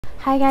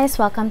Hi guys,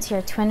 welcome to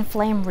your twin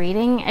flame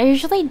reading. I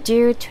usually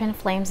do twin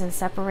flames in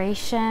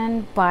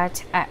separation,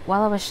 but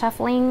while I was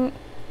shuffling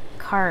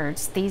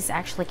cards, these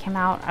actually came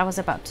out. I was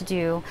about to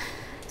do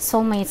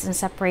soulmates in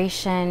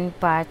separation,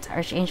 but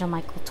Archangel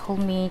Michael told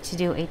me to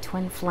do a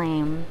twin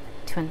flame,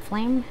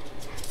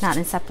 not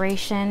in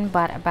separation,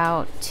 but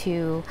about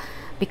to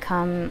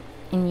become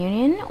in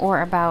union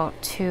or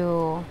about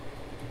to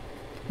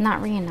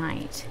not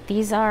reunite.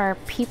 These are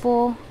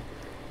people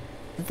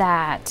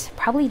that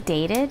probably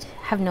dated,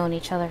 have known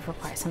each other for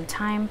quite some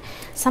time.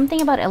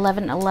 Something about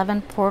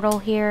 1111 portal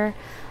here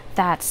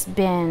that's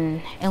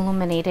been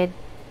illuminated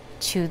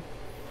to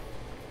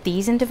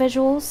these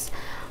individuals.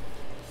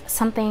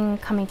 Something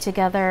coming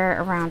together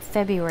around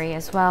February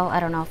as well. I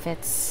don't know if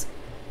it's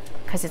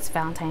because it's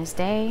Valentine's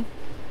Day,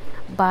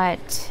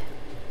 but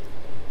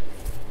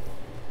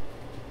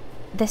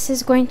this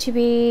is going to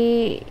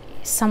be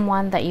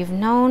someone that you've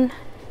known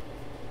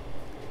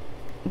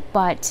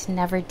but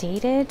never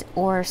dated,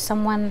 or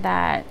someone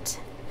that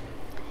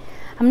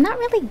I'm not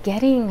really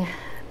getting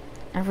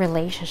a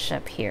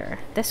relationship here.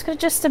 This could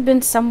just have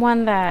been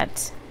someone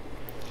that,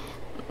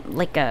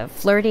 like a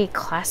flirty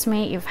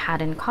classmate you've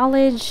had in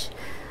college,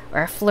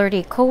 or a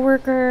flirty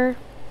coworker.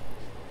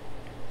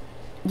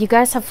 You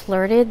guys have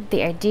flirted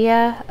the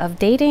idea of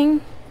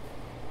dating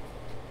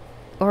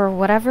or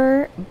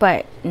whatever,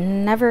 but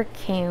never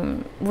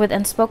came. With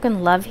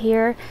unspoken love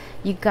here,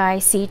 you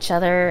guys see each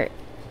other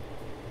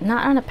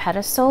not on a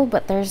pedestal,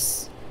 but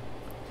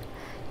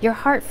your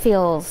heart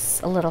feels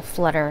a little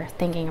flutter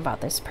thinking about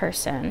this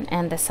person,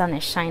 and the sun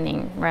is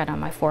shining right on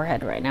my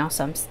forehead right now,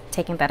 so I'm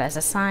taking that as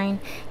a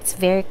sign. It's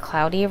very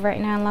cloudy right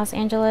now in Los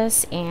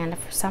Angeles, and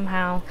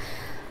somehow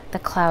the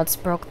clouds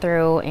broke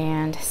through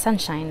and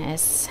sunshine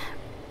is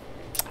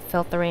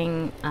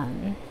filtering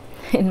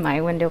in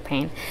my window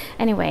pane.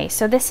 Anyway,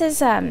 so this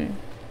is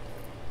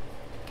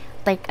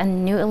like a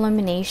new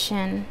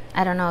illumination.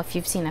 I don't know if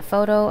you've seen a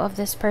photo of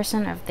this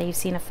person or if they've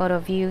seen a photo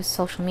of you,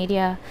 social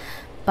media,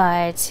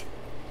 but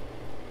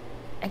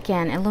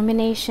again,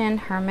 illumination,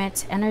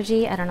 hermit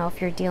energy. I don't know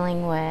if you're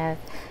dealing with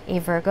a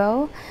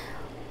Virgo,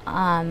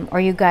 or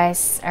you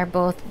guys are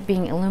both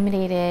being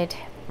illuminated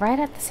right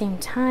at the same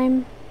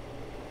time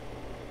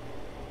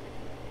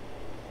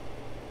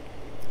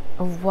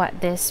of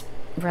what this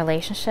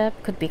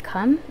relationship could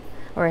become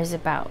or is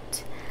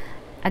about.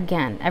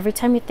 Again, every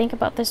time you think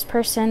about this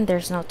person,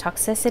 there's no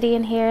toxicity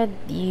in here.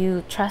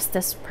 You trust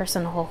this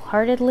person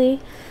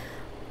wholeheartedly,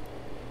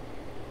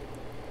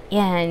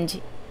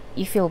 and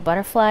you feel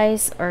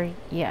butterflies, or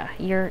yeah,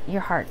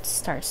 your heart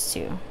starts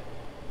to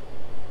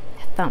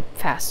thump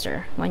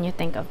faster when you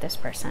think of this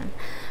person.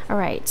 All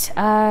right,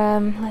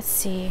 let's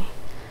see.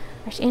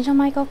 Archangel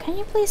Michael, can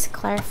you please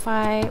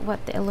clarify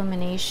what the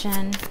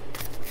illumination,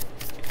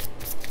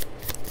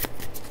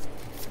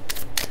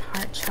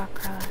 heart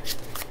chakra,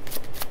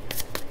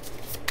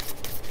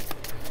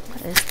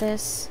 is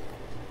this?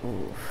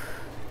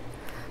 Oof.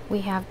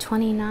 We have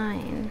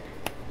 29,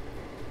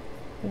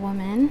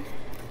 woman,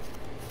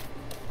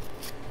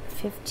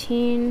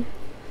 15,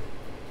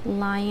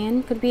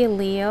 lion, could be a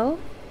Leo.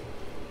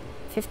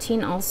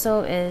 15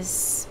 also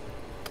is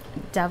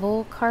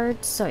devil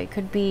card, so it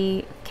could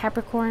be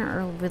Capricorn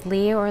or with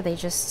Leo, or they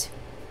just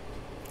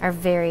are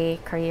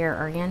very career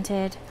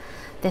oriented.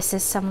 This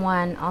is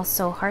someone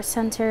also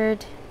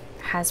heart-centered,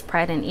 has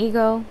pride and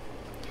ego,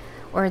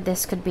 or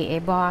this could be a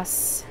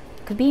boss.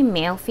 Could be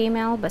male,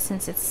 female, but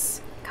since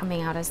it's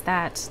coming out as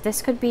that,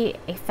 this could be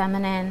a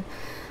feminine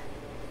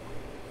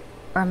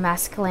or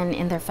masculine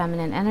in their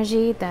feminine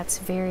energy that's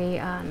very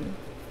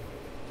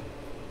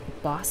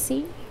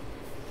bossy.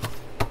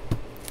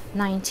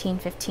 19,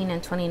 15,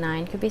 and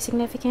 29 could be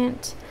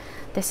significant.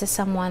 This is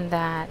someone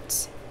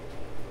that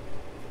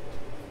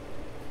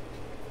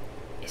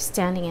is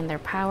standing in their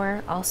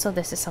power. Also,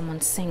 this is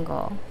someone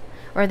single,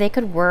 or they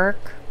could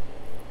work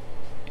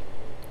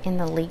in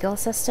the legal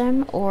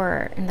system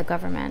or in the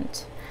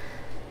government,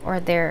 or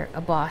they're a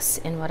boss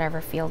in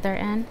whatever field they're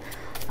in.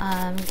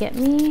 Get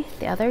me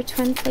the other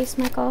twin, please,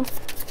 Michael.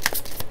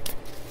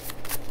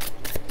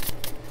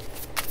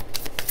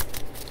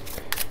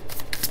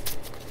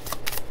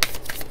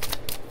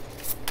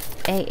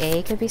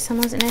 AA could be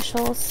someone's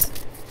initials.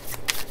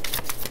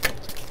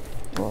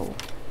 Whoa.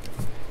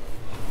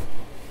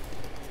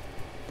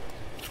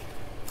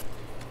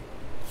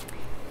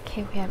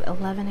 Okay, we have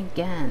 11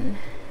 again.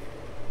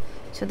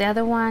 So the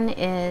other one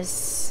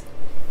is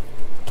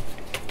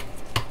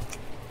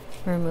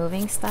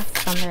removing stuff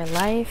from their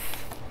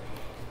life.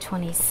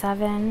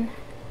 27,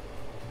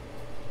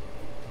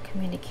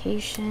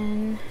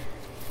 communication.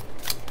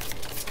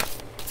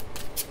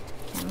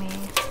 Get me.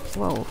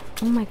 Whoa.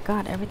 Oh my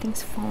God,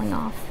 everything's falling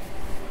off.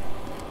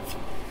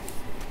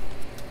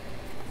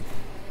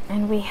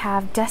 And we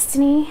have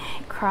destiny,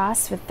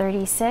 cross with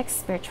 36,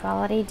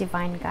 spirituality,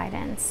 divine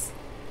guidance.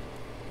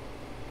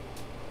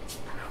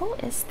 Who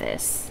is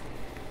this?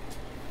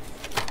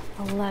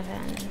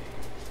 11,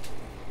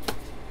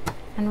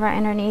 and right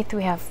underneath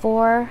we have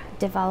 4,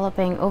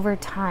 developing over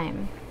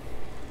time.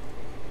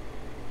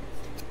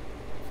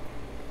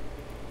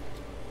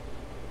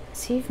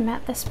 So you've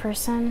met this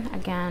person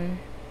again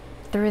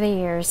through the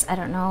years. I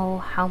don't know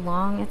how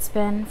long it's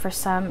been. For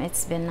some,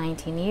 it's been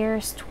 19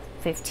 years,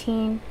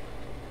 15.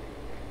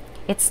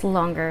 It's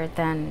longer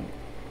than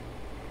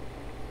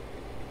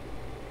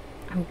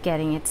I'm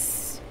getting.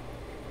 It's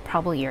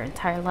probably your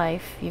entire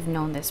life. You've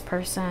known this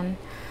person.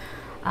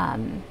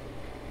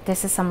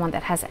 This is someone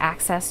that has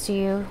access to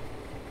you.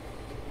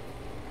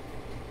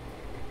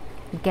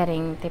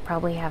 Getting, they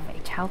probably have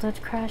a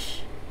childhood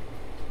crush.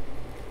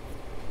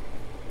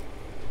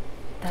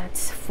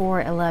 That's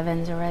 4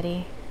 11s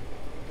already.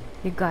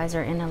 You guys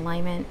are in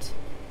alignment.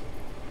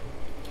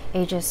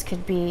 Ages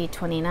could be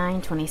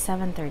 29,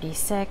 27,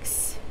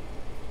 36.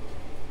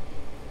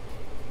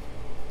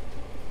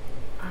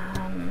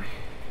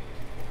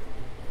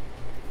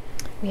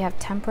 We have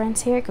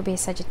Temperance here. It could be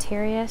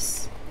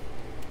Sagittarius.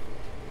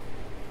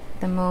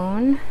 The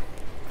Moon,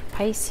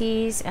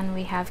 Pisces, and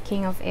we have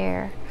King of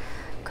Air.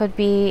 Could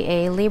be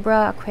a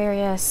Libra,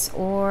 Aquarius,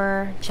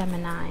 or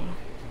Gemini.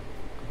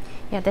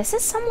 Yeah, this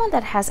is someone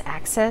that has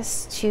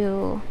access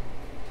to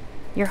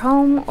your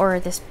home, or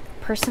this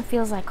person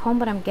feels like home,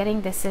 but I'm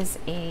getting this is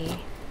a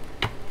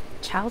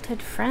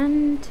childhood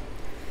friend,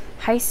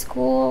 high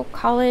school,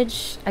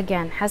 college,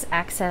 again, has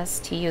access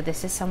to you.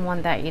 This is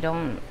someone that you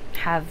don't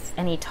have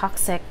any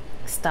toxic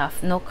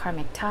stuff, no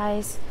karmic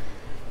ties.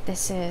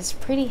 This is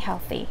pretty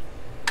healthy.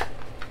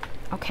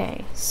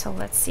 Okay, so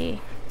let's see.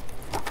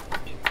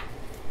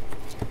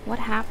 What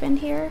happened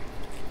here?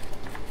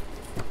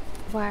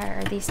 Why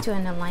are these two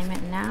in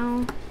alignment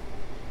now?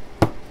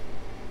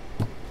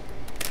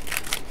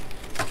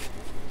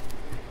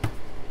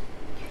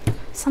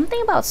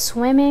 Something about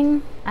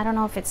swimming. I don't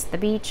know if it's the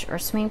beach or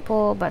swimming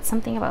pool, but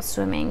something about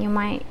swimming. You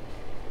might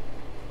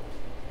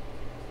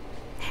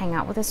hang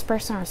out with this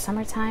person or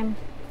summertime.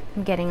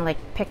 I'm getting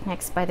like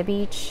picnics by the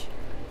beach,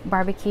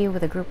 barbecue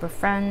with a group of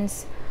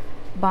friends,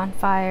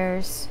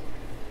 bonfires.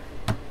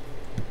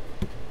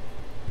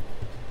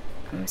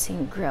 I'm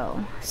seeing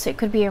grill. So it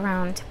could be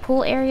around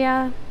pool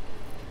area.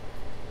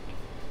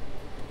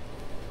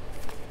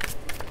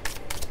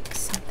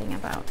 Something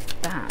about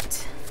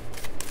that.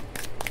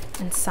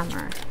 In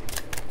summer.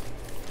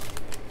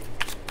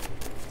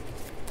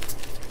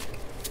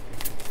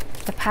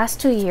 The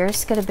past 2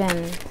 years could have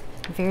been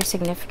very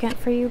significant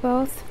for you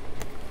both.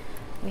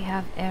 We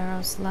have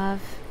Eros,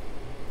 love,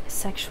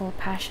 sexual,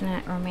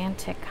 passionate,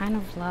 romantic kind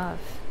of love.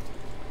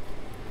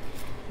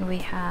 And we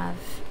have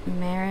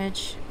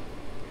marriage.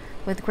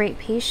 With great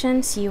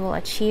patience, you will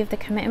achieve the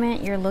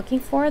commitment you're looking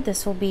for.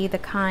 This will be the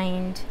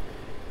kind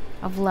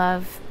of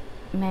love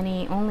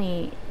many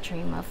only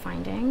dream of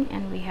finding.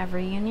 And we have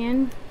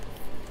reunion.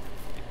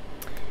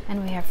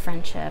 And we have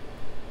friendship.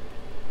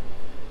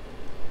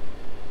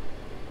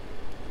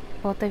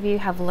 Both of you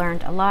have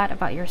learned a lot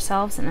about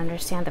yourselves and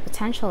understand the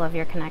potential of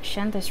your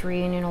connection. This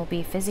reunion will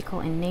be physical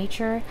in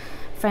nature.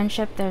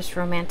 Friendship, this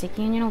romantic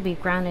union will be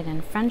grounded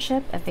in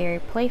friendship, a very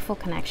playful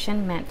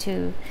connection meant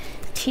to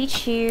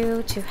teach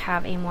you to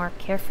have a more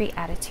carefree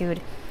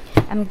attitude.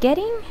 I'm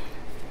getting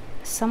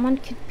someone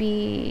could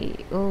be,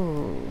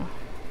 ooh.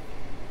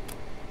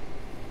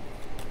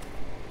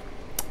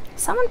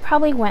 Someone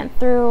probably went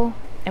through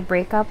a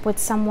breakup with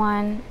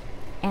someone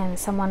and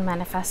someone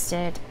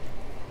manifested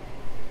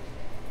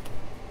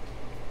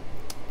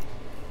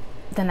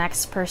the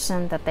next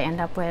person that they end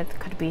up with.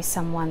 Could be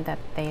someone that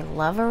they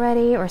love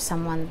already or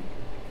someone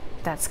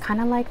that's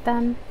kind of like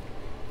them.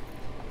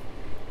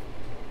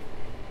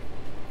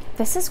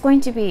 This is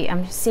going to be,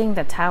 I'm seeing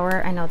the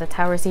tower. I know the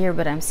tower's here,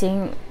 but I'm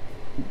seeing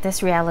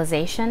this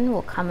realization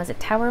will come as a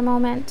tower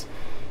moment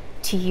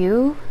to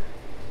you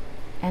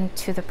and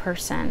to the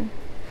person.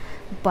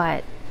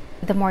 But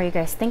the more you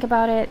guys think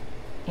about it,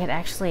 it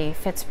actually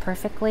fits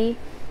perfectly.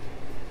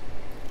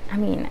 I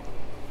mean,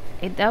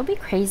 that would be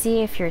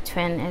crazy if your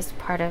twin is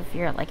part of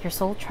your, like, your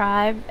soul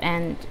tribe,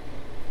 and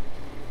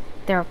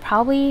there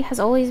probably has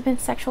always been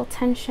sexual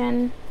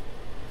tension,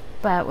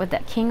 but with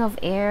that King of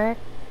Air,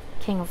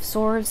 King of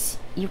Swords,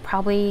 you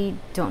probably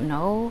don't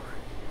know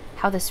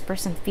how this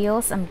person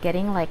feels. I'm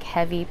getting like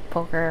heavy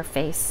poker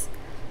face.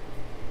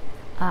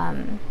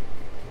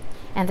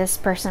 And this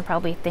person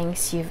probably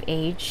thinks you've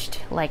aged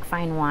like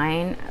fine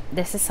wine.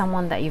 This is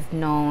someone that you've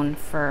known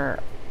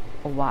for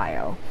a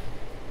while.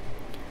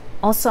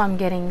 Also, I'm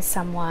getting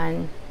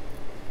someone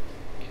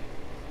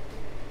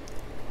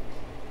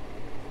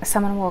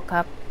woke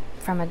up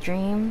from a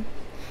dream,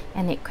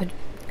 and it could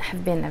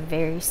have been a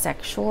very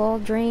sexual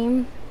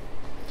dream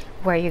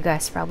where you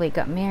guys probably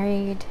got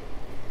married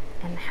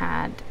and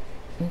had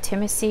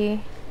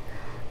intimacy.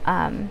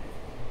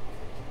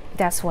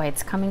 That's why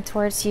it's coming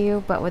towards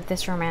you. But with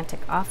this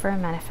romantic offer,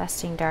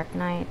 manifesting dark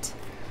night,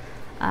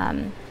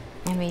 and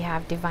we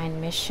have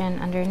divine mission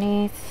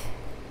underneath.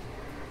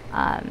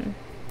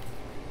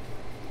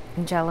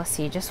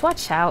 Jealousy, just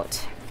watch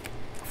out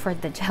for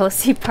the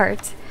jealousy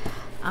part.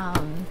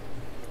 Then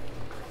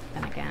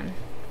again,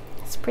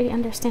 it's pretty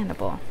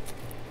understandable.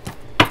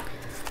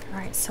 All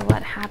right, so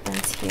what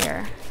happens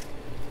here?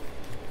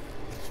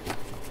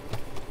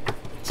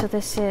 So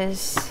this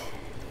is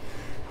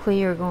who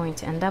you're going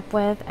to end up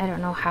with. I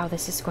don't know how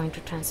this is going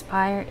to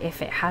transpire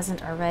if it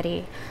hasn't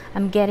already.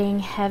 I'm getting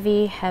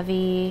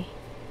heavy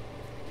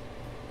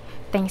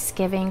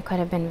Thanksgiving could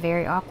have been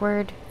very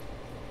awkward.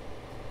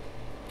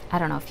 I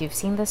don't know if you've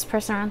seen this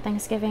person around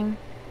Thanksgiving,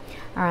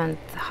 around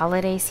the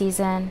holiday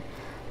season,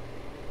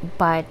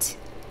 but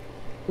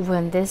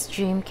when this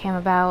dream came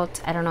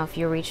about, I don't know if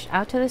you reached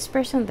out to this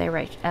person, they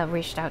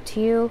reached out to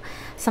you.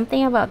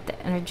 Something about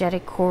the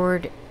energetic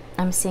cord,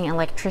 I'm seeing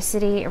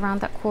electricity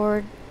around that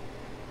cord.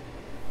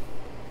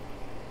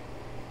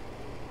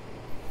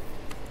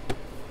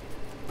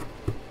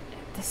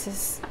 This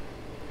is,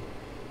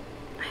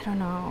 I don't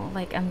know,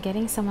 like I'm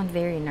getting someone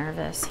very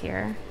nervous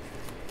here.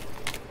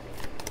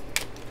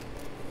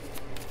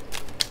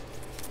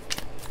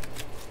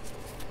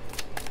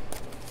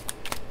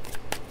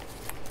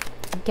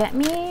 Get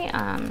me,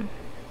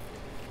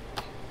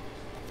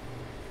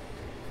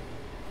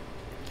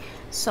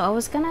 so I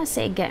was gonna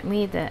say get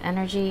me the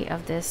energy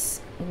of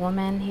this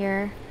woman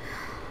here.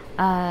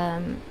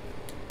 The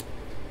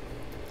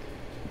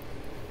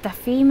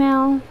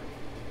female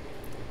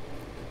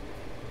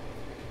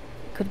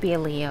could be a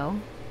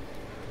Leo,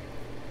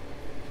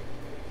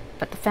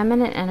 but the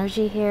feminine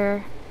energy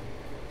here,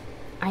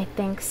 I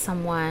think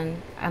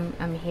someone,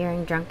 I'm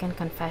hearing drunken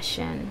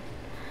confession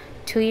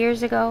 2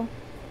 years ago,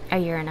 a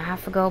year and a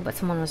half ago, but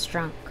someone was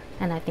drunk,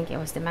 and I think it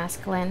was the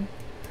masculine.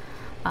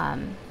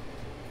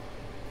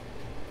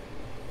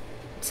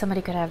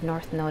 Somebody could have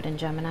North Node in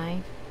Gemini,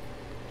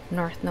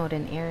 North Node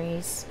in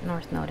Aries,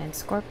 North Node in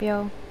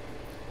Scorpio.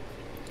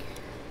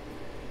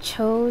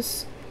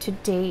 Chose to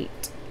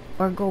date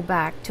or go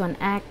back to an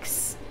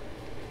ex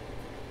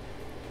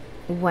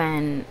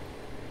when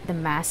the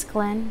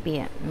masculine, be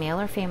it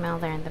male or female,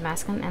 they're in the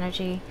masculine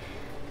energy,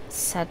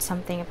 said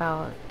something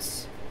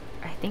about,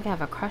 I think I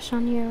have a crush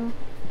on you.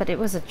 But it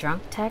was a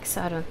drunk text,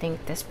 so I don't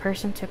think this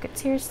person took it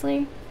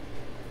seriously.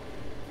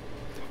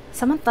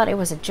 Someone thought it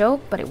was a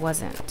joke, but it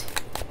wasn't.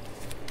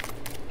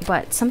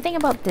 But something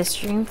about this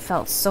dream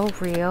felt so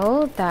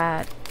real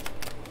that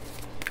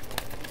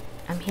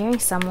I'm hearing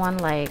someone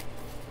like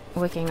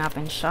waking up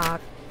in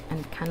shock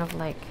and kind of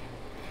like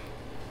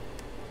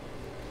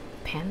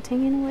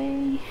panting in a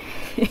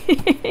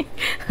way.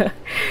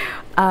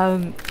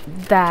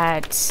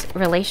 That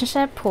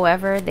relationship,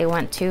 whoever they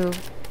went to,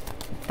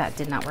 that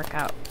did not work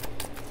out.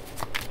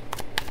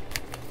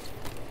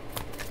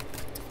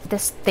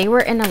 They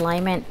were in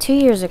alignment 2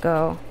 years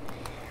ago,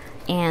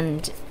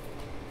 and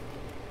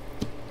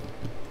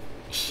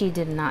she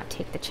did not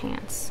take the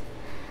chance.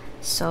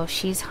 So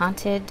she's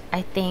haunted.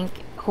 I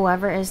think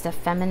whoever is the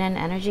feminine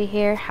energy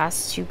here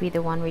has to be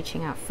the one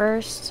reaching out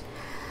first.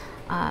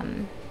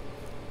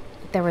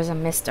 There was a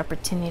missed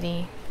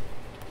opportunity.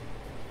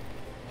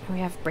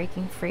 We have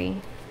breaking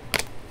free.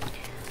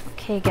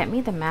 Okay, get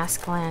me the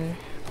masculine.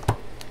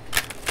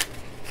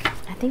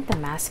 I think the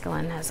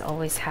masculine has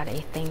always had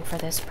a thing for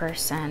this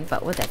person,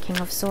 but with that King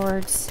of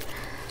Swords,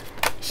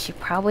 she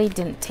probably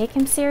didn't take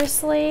him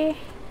seriously,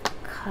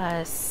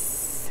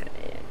 because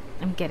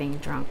I'm getting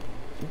drunk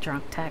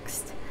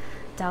text.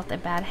 Dealt a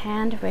bad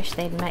hand, wish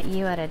they'd met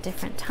you at a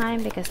different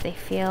time because they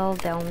feel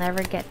they'll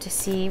never get to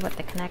see what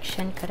the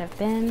connection could have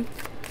been.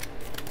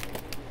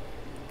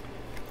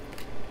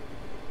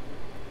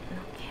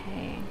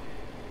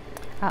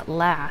 At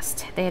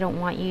last, they don't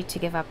want you to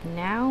give up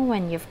now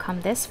when you've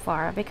come this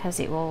far,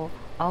 because it will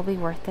all be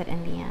worth it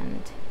in the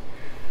end.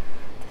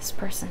 This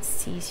person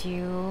sees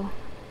you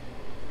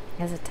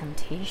as a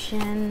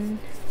temptation.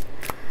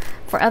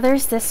 For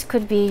others, this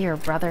could be your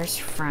brother's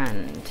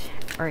friend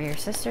or your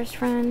sister's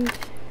friend.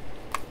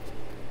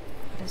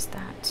 What is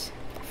that?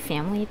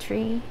 Family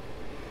tree.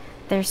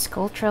 There's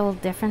cultural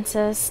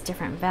differences,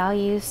 different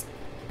values,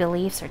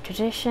 beliefs, or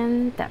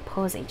tradition that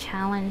pose a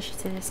challenge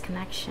to this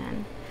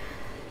connection.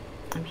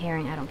 I'm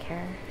hearing I don't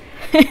care.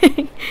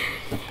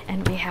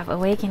 And we have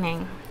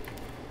awakening.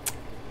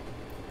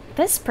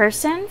 This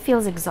person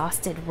feels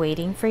exhausted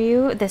waiting for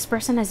you. This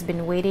person has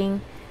been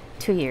waiting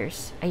 2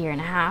 years, a year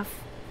and a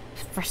half.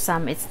 For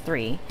some, it's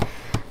 3.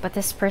 But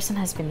this person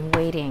has been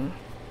waiting.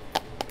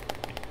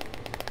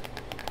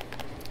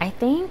 I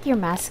think your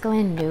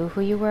masculine knew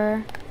who you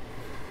were.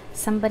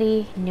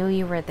 Somebody knew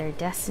you were their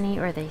destiny,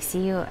 or they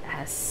see you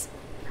as,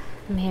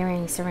 I'm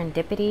hearing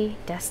serendipity,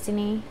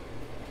 destiny.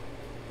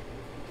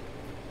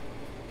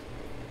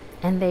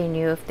 And they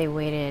knew if they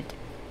waited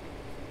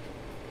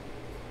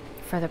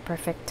for the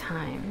perfect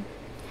time.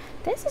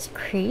 This is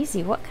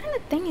crazy. What kind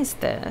of thing is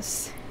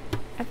this?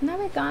 I've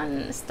never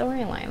gotten a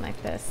storyline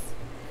like this.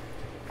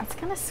 It's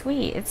kind of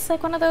sweet. It's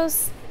like one of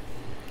those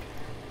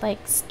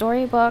like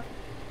storybook,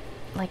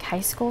 like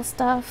high school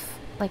stuff,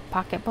 like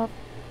pocketbook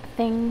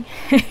thing.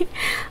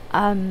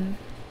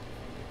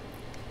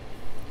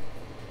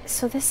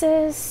 So this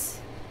is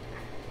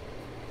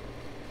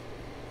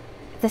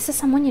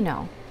someone you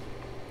know.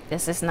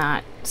 This is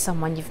not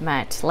someone you've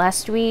met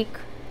last week,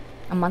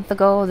 a month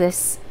ago.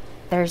 There's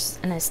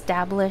an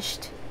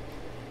established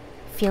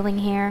feeling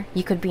here.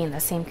 You could be in the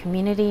same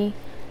community,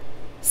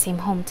 same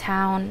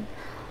hometown,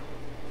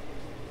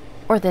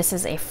 or this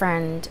is a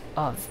friend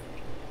of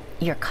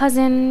your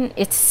cousin.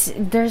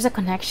 There's a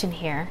connection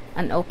here,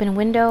 an open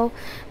window.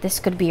 This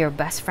could be your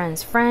best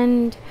friend's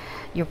friend,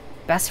 your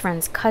best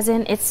friend's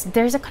cousin.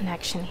 There's a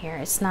connection here.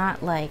 It's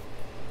not like,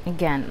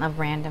 again, a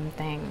random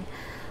thing.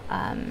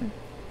 And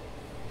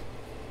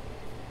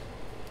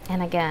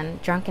again,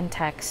 drunken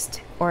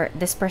text, or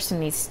this person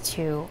needs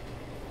to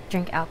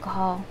drink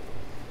alcohol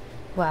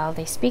while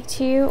they speak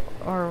to you,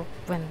 or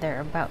when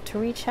they're about to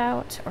reach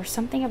out, or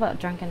something about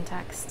drunken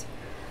text.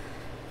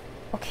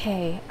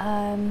 Okay,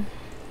 how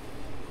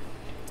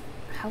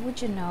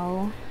would you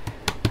know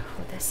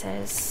who this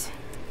is?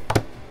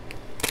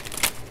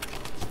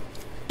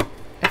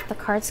 If the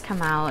cards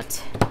come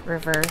out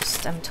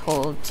reversed, I'm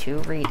told to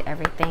read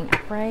everything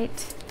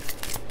upright.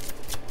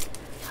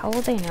 How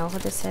will they know who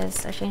this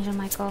is, Archangel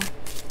Michael?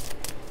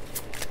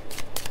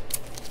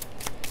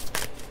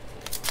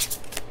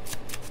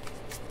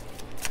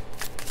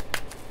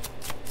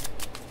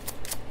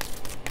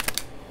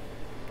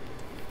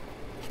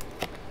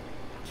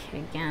 Okay,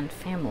 again,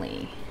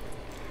 family.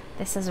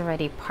 This is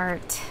already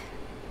part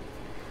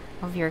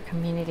of your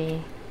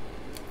community.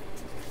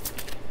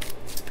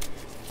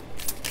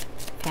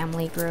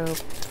 Family group,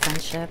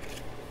 friendship,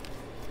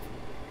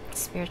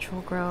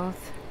 spiritual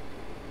growth.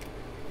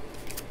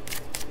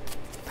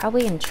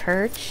 Probably in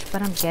church,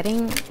 but I'm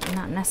getting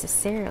not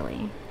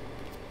necessarily.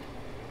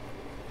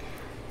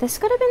 This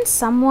could have been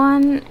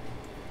someone,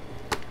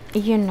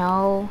 you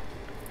know,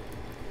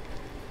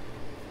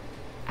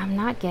 I'm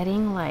not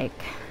getting like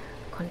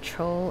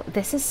control.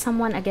 This is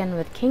someone, again,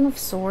 with King of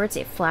Swords.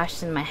 It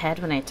flashed in my head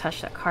when I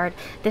touched that card.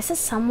 This is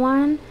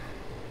someone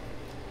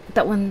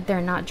that when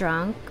they're not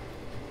drunk,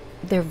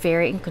 they're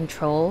very in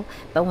control,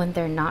 but when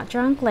they're not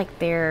drunk, like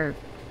they're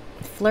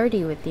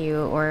flirty with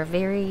you or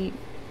very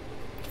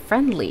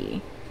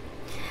friendly.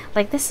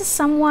 Like this is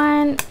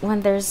someone,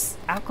 when there's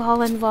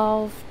alcohol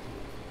involved,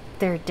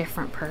 they're a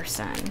different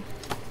person.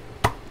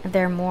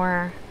 They're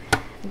more,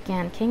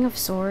 again, King of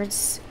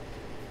Swords.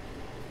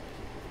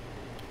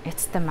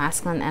 It's the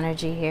masculine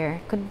energy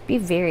here. Could be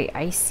very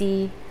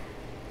icy.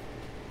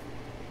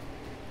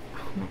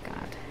 Oh my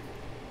god.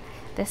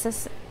 This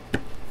is...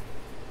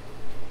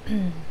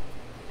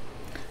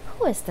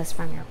 Who is this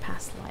from your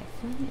past life?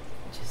 Let me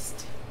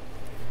just...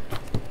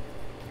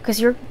 Because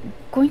you're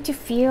going to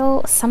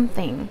feel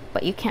something,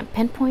 but you can't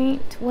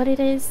pinpoint what it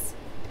is.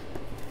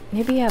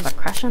 Maybe you have a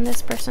crush on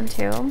this person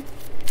too.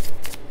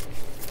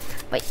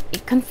 But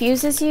it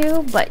confuses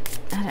you, but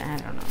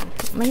I don't know.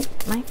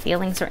 My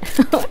feelings right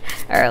now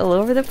are all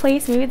over the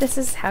place. Maybe this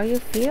is how you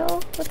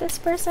feel with this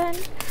person.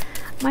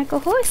 Michael,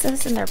 who is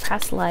this in their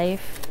past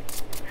life?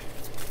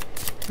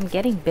 I'm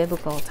getting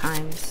biblical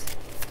times.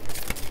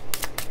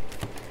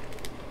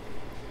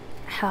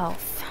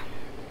 Health.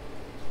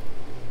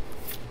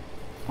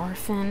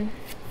 Orphan.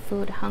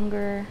 Food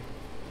hunger.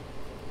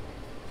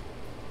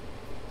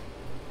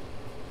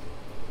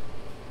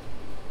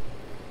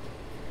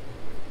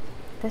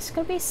 This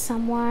could be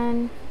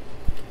someone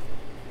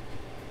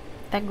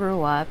that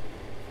grew up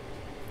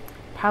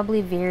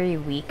probably very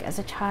weak as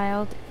a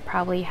child,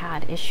 probably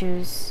had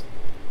issues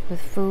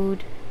with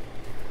food.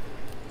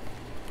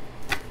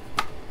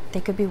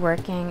 They could be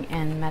working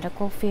in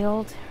medical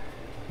field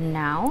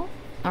now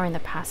or in the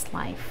past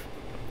life.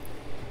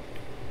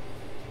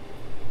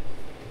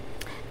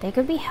 They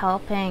could be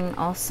helping,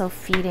 also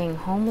feeding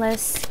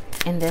homeless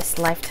in this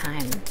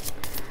lifetime,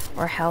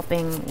 or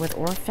helping with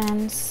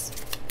orphans.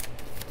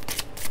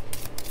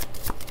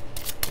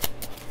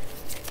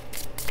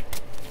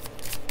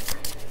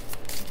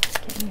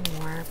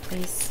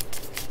 Please.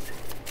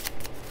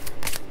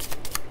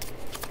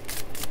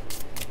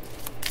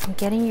 I'm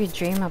getting you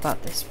dream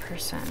about this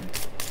person,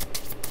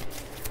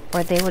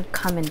 or they would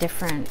come in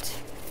different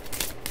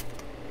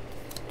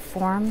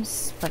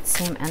forms but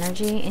same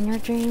energy in your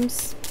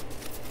dreams.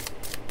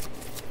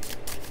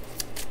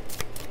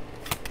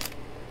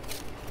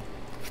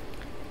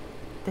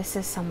 This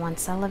is someone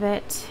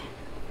celibate.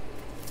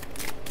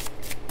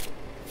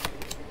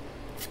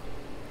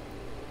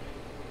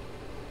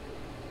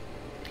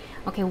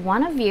 Okay,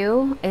 one of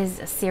you is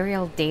a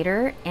serial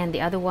dater and the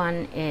other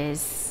one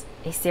is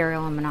a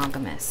serial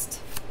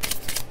monogamist.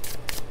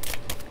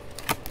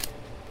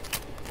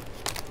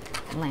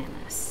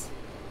 Lannis.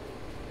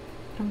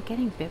 I'm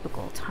getting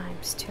biblical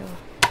times too.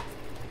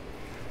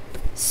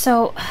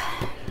 So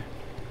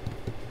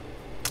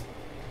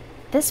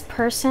this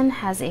person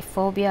has a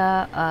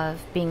phobia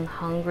of being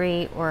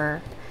hungry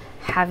or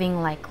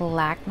having like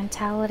lack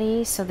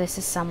mentality. So this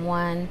is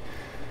someone,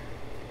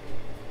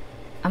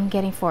 I'm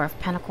getting Four of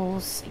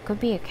Pentacles. It could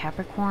be a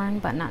Capricorn,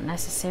 but not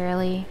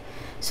necessarily.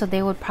 So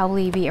they would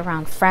probably be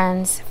around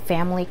friends,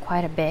 family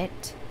quite a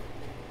bit.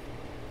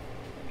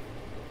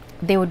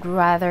 They would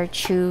rather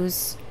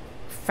choose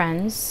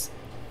friends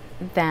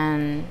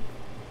than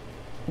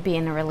be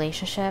in a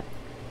relationship.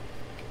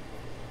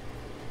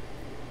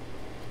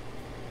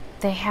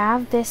 They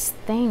have this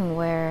thing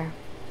where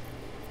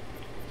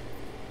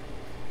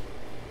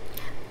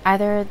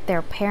either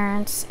their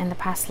parents in the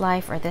past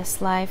life or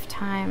this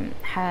lifetime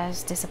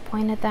has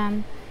disappointed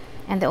them,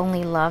 and the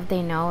only love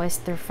they know is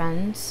through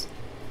friends.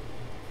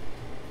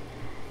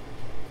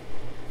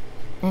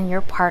 and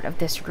you're part of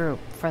this group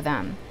for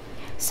them.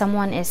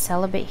 Someone is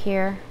celibate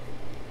here.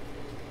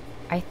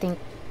 I think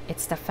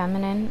it's the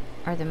feminine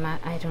or the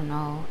I don't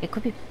know. It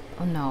could be,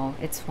 oh no,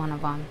 it's one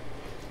of them.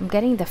 I'm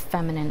getting the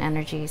feminine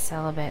energy,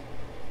 celibate.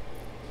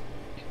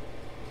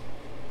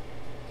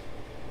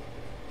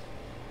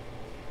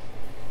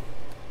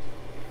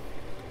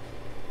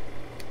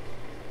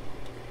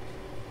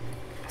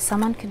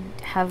 Someone could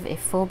have a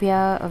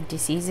phobia of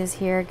diseases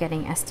here,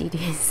 getting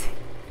STDs.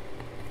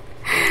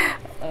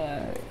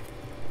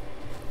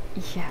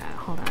 Yeah,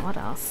 hold on, what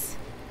else?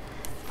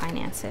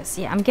 Finances.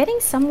 Yeah, I'm getting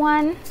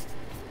someone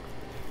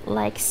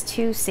likes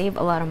to save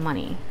a lot of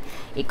money.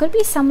 It could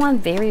be someone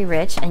very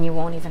rich and you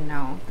won't even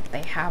know that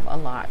they have a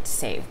lot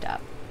saved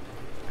up.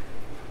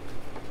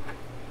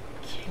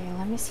 Okay,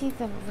 let me see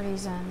the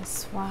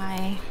reasons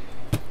why.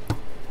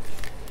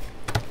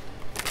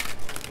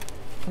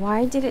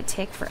 Why did it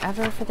take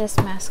forever for this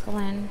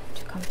masculine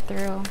to come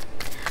through?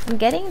 I'm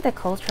getting the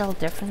cultural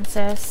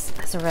differences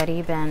has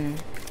already been,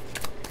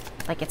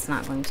 like, it's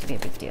not going to be a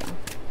big deal.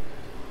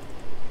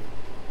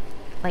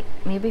 Like,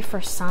 maybe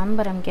for some,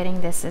 but I'm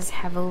getting this is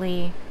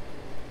heavily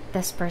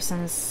this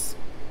person's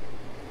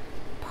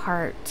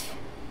part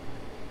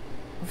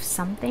of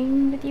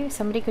something with you.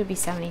 Somebody could be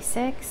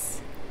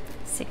 76,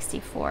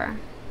 64.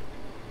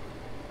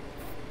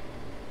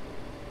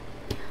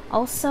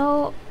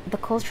 Also, the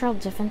cultural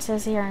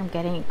differences here I'm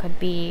getting could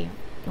be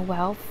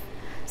wealth.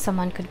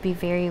 Someone could be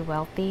very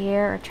wealthy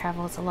here or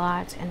travels a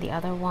lot, and the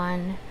other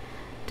one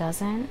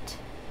doesn't.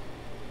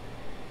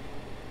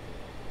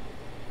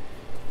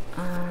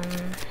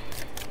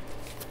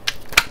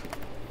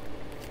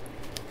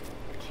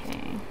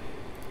 Okay.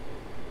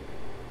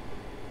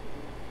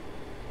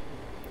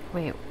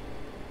 Wait.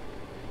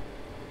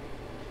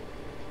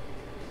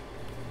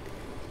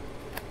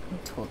 I'm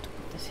told to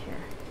put this here.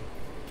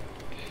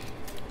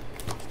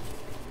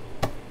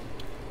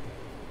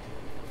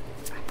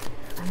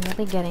 I'm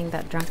really getting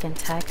that drunken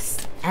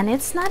text, and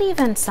it's not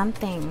even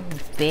something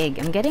big.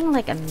 I'm getting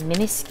like a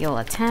minuscule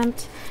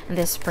attempt, and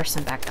this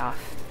person backed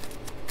off.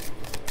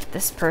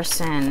 This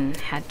person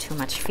had too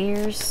much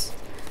fears.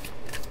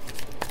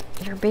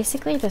 You're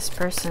basically this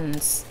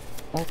person's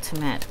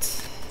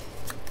ultimate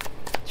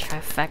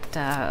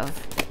trifecta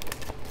of,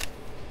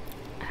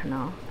 I don't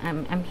know.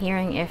 I'm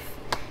hearing if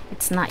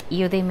it's not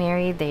you they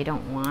marry, they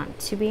don't want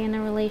to be in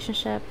a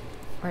relationship,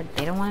 or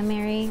they don't want to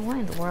marry. What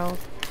in the world?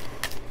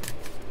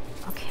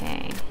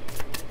 Okay.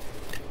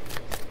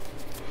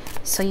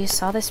 So you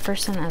saw this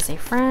person as a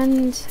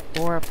friend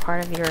or a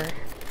part of your...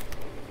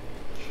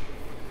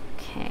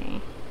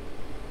 Okay.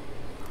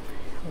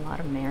 A lot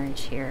of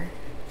marriage here.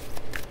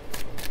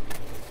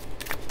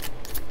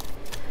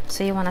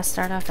 So you want to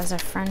start off as a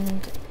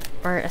friend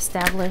or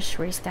establish,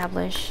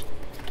 reestablish.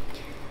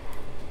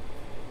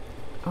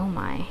 Oh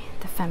my,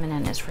 the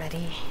feminine is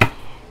ready.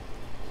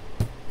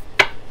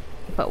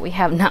 But we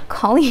have not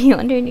calling you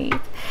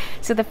underneath.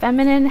 So the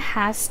feminine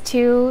has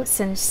to,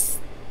 since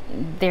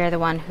they're the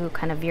one who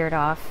kind of veered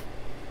off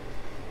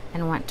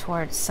and went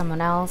towards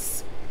someone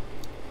else,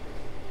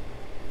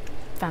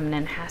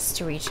 feminine has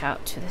to reach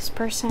out to this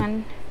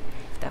person.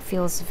 That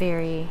feels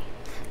very,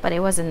 but it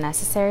was a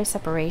necessary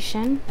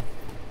separation.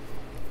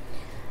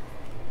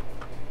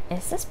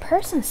 Is this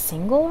person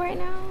single right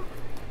now?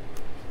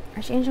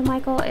 Archangel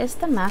Michael, is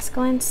the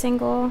masculine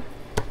single?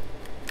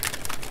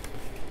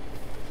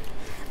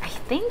 I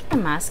think the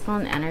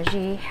masculine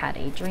energy had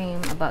a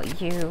dream about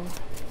you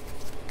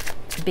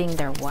being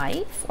their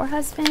wife or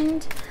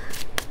husband,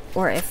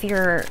 or if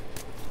you're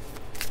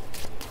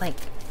like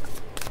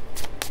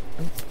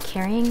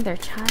carrying their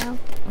child.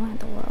 What in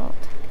the world?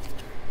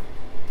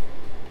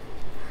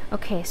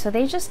 Okay, so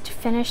they just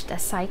finished a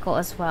cycle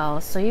as well,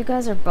 so you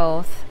guys are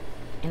both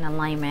in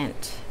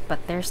alignment,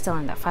 but they're still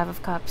in that Five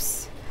of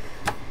Cups.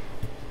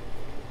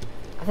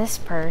 This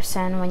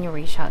person, when you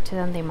reach out to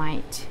them, they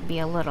might be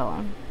a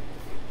little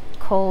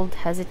cold,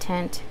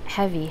 hesitant,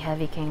 heavy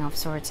King of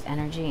Swords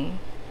energy.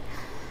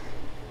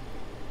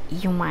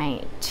 You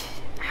might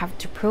have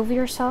to prove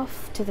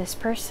yourself to this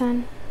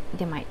person.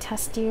 They might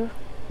test you.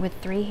 With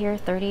 3 here,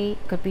 30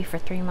 could be for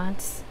 3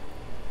 months.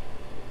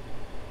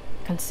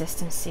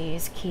 Consistency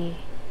is key.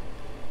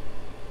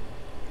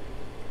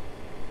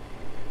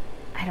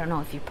 I don't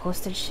know if you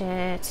posted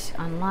shit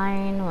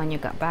online when you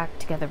got back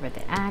together with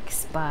the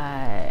ex,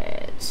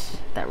 but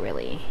that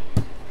really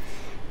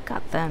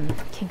got them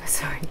King of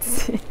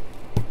Swords.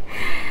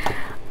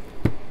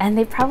 And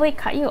they probably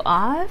cut you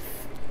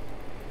off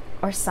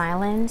or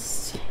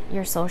silenced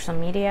your social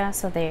media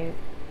so they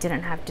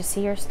didn't have to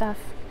see your stuff.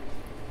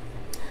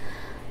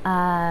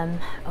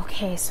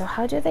 Okay, so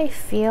how do they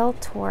feel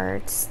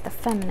towards the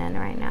feminine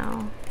right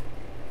now?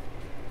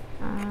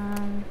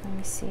 Let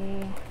me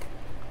see.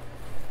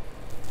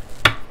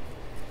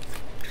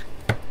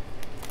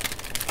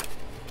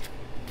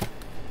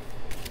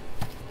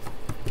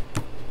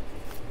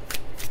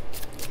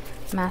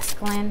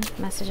 Masculine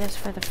messages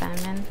for the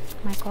feminine,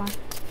 Michael.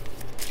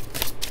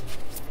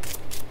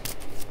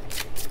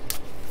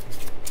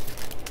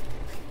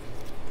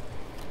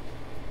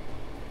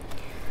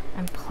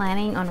 I'm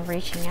planning on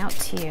reaching out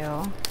to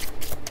you.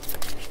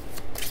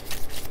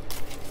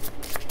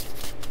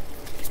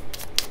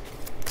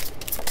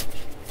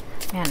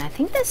 Man, I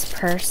think this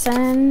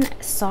person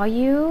saw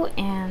you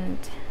and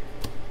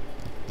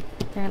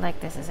they're like,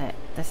 this is it.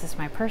 This is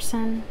my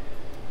person.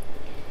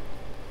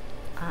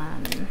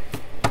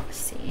 Let's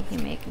see, you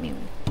make me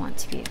want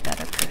to be a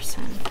better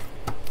person.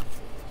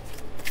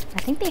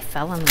 I think they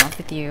fell in love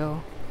with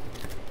you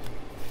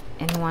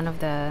in one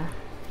of the...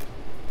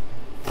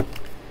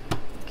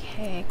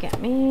 Okay, get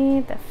me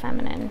the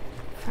feminine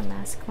from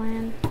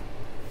masculine.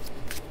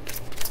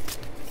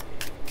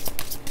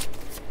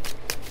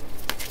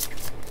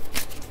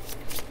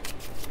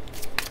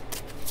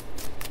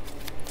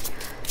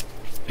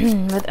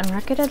 With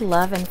unrequited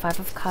love and 5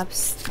 of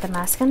Cups, the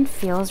masculine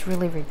feels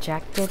really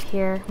rejected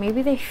here.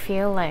 Maybe they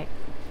feel like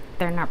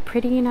they're not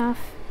pretty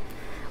enough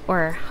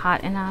or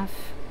hot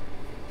enough.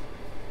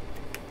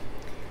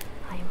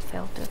 I am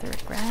filled with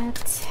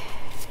regret.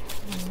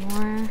 One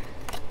more.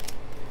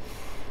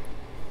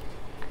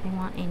 I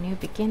want a new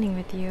beginning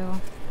with you.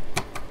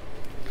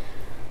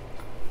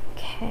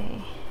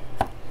 Okay.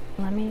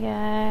 Let me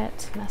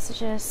get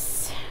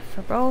messages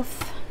for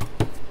both.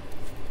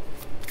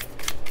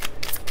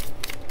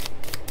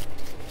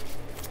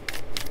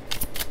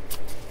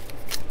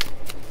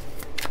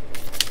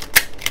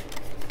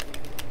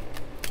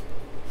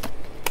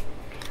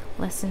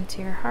 Listen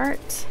to your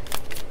heart.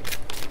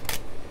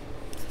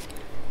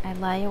 I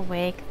lie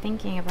awake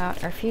thinking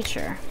about our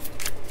future.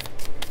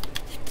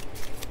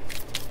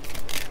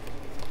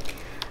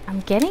 I'm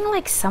getting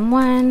like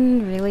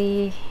someone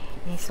really...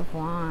 Ace of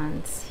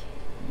Wands.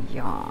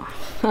 Yeah.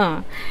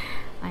 I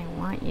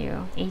want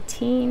you.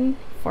 18.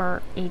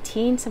 For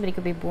 18, somebody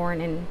could be born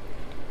in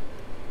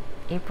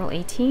April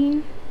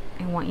 18.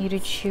 I want you to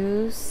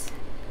choose.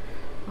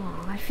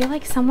 Oh, I feel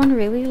like someone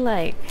really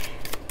like...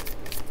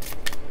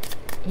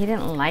 You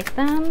didn't like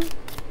them,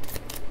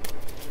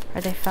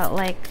 or they felt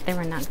like they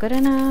were not good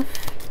enough.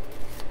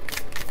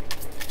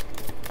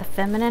 The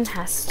feminine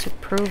has to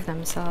prove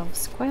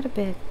themselves quite a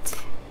bit.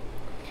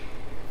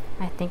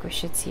 I think we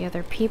should see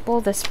other people.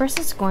 This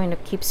person's going to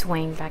keep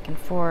swaying back and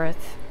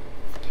forth.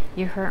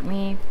 You hurt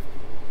me,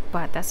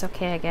 but that's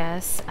okay, I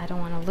guess. I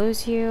don't want to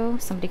lose you.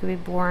 Somebody could be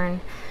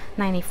born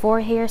 94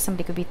 here.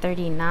 Somebody could be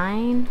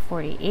 39,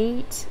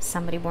 48.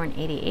 Somebody born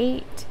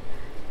 88.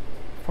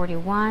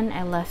 41,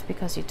 I left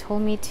because you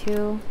told me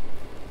to.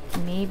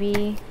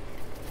 Maybe.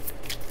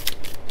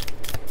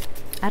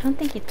 I don't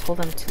think you told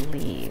them to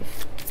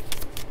leave.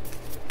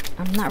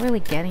 I'm not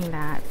really getting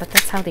that, but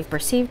that's how they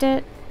perceived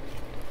it.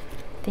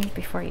 Think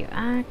before you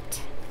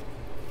act.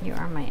 You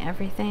are my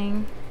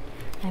everything.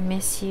 I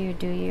miss you,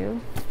 do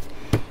you?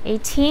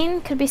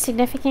 18 could be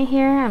significant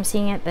here. I'm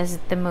seeing it as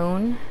the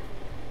moon.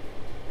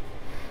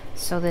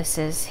 So this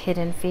is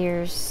hidden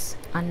fears,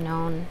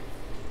 unknown.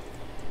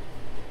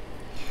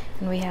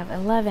 And we have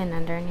 11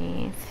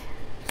 underneath.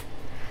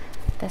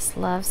 This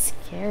love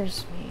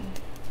scares me.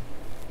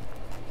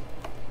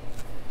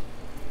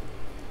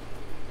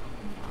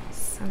 What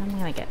else? And I'm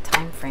gonna get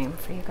time frame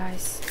for you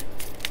guys.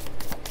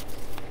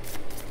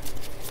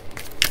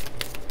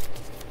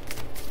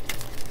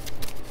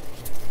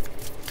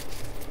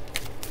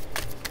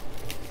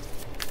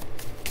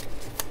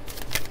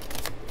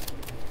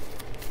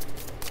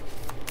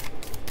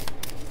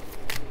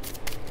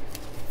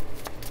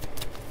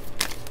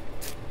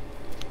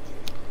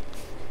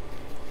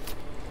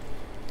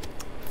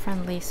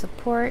 Friendly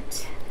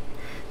support.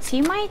 So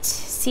you might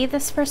see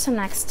this person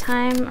next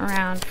time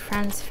around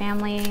friends,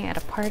 family, at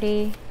a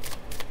party,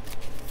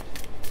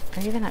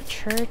 or even at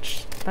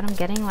church, but I'm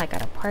getting like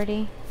at a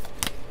party.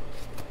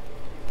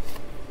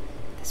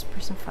 This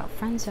person felt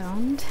friend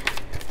zoned.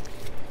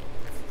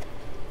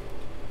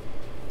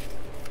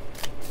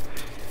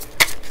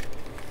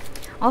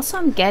 Also,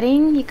 I'm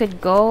getting you could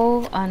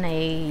go on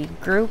a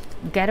group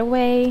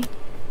getaway.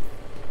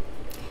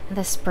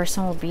 This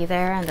person will be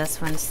there, and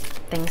that's when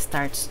things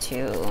starts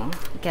to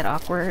get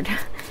awkward.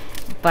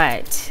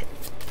 But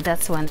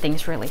that's when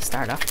things really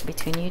start off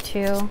between you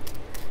two.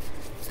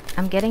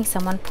 I'm getting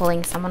someone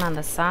pulling someone on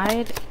the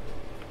side.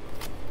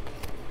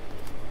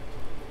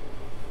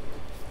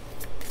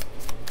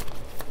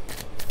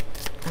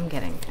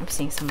 I'm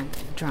seeing someone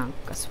drunk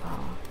as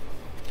well.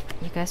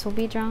 You guys will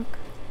be drunk.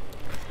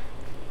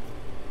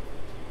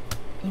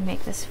 You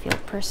make this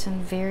field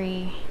person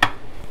very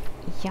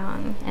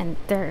young, and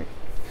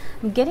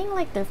I'm getting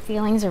like their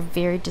feelings are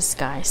very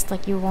disguised,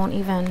 like you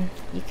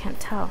can't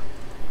tell.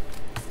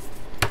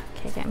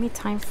 Okay, get me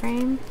time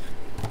frame.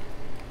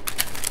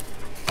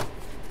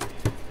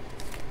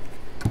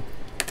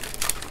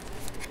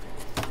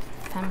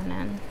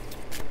 Feminine,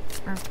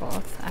 or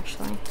both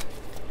actually.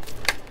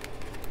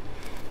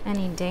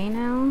 Any day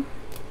now,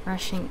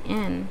 rushing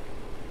in.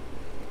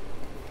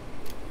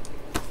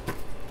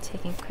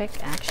 Taking quick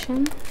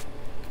action.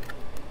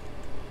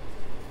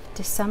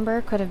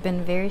 December could have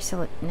been very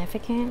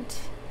significant,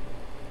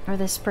 or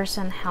this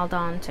person held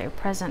on to a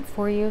present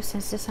for you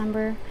since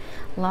December.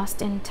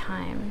 Lost in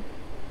time.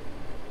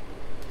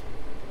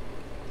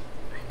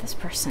 This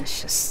person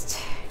is just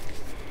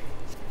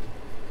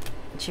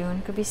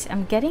June could be,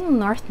 I'm getting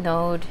North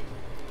Node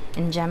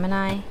in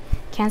Gemini.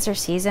 Cancer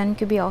season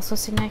could be also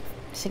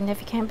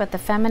significant, but the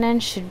feminine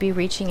should be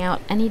reaching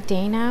out any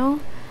day now.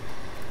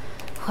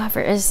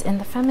 Whoever is in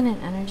the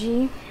feminine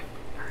energy.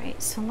 All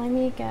right, so let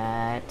me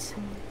get,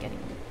 I'm getting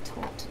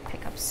told to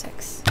pick up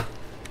six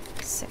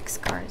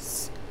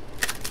cards.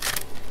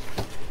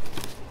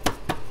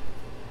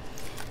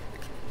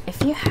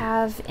 If you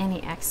have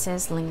any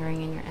excess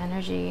lingering in your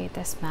energy,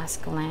 this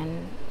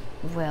masculine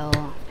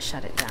will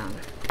shut it down.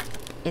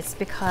 It's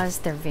because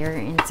they're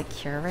very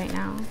insecure right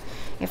now.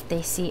 If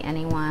they see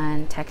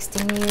anyone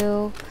texting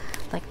you,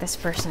 like this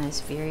person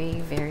is very,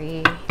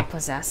 very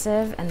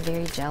possessive and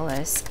very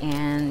jealous,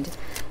 and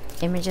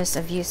images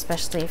of you,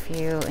 especially if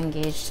you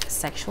engaged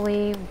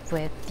sexually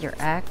with your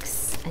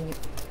ex and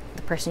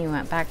the person you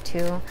went back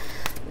to,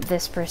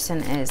 this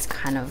person is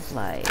kind of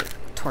like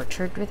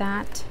tortured with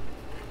that.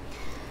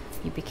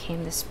 You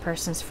became this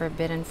person's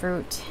forbidden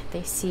fruit.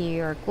 They see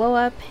your glow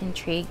up,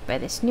 intrigued by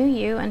this new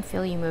you, and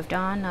feel you moved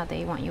on. Now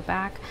they want you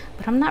back,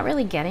 but I'm not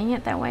really getting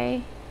it that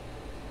way.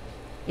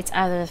 It's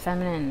either the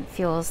feminine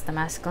feels the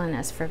masculine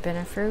as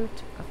forbidden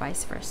fruit, or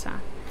vice versa.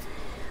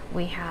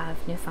 We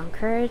have newfound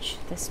courage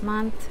this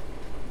month,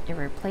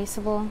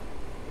 irreplaceable.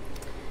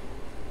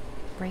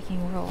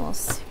 Breaking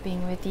rules.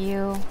 Being with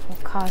you will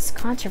cause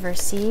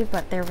controversy,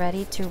 but they're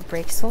ready to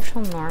break social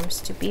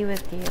norms to be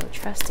with you.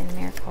 Trust in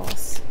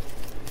miracles.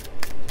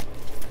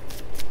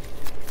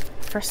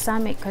 For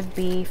some, it could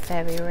be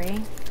February,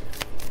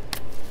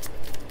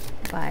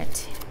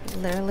 but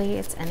literally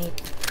it's any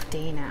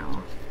day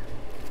now.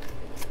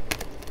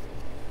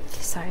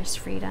 Desires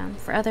freedom.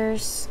 For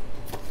others,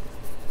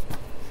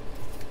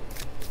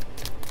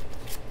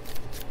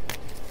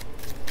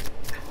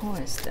 who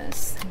is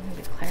this? I'm going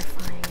to be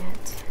clarifying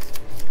it.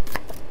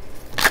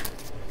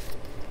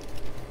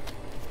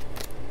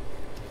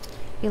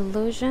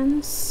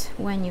 Illusions.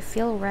 When you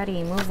feel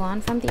ready, move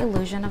on from the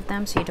illusion of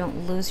them so you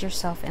don't lose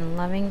yourself in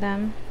loving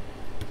them.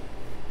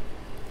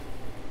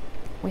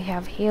 We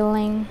have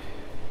healing.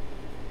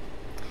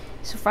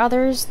 So for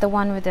others, the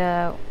one with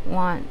the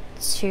want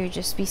to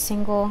just be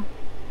single,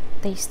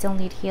 they still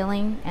need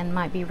healing and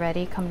might be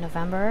ready come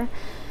November.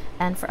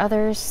 And for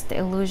others, the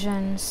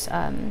illusions,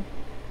 I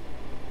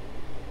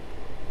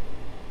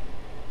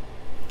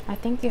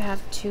think you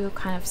have to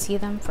kind of see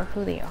them for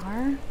who they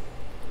are.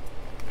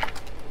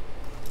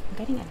 I'm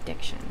getting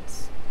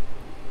addictions.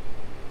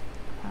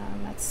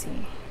 Let's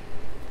see.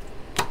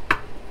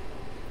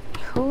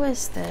 Who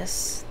is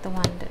this? The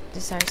one that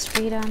desires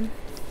freedom.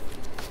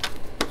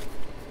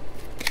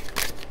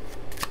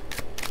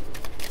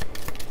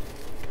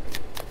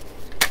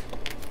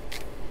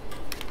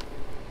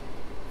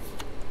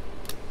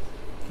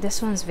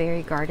 This one's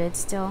very guarded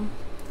still.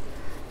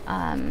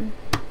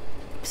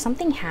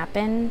 Something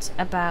happened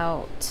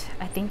about,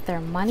 I think, their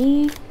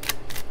money,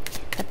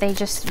 that they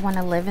just want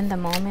to live in the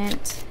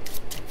moment.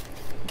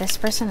 This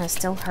person is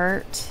still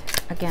hurt,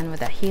 again with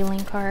that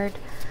healing card.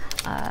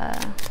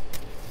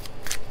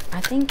 I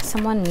think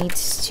someone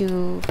needs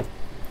to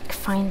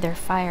find their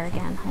fire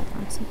again. Hold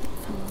on, something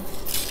fell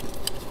off.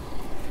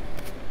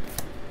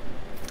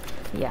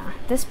 Yeah,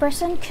 this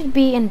person could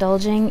be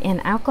indulging in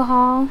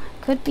alcohol,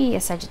 could be a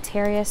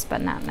Sagittarius,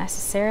 but not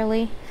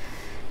necessarily.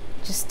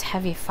 Just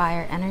heavy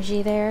fire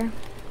energy there.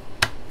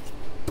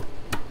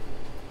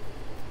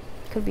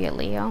 Could be a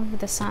Leo with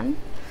the sun.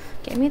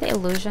 Give me the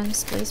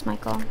illusions, please,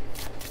 Michael.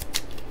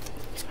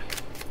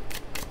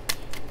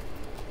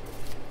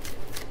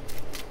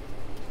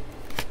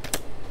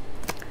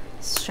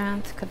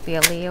 Strength could be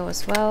a Leo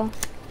as well.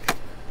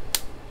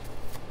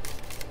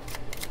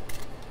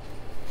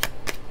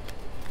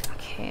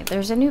 Okay,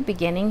 there's a new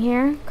beginning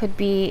here. Could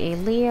be a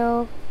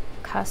Leo,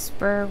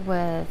 Cusper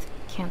with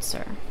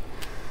Cancer.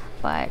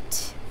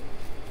 But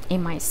it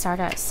might start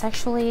out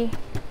sexually.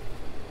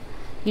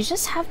 You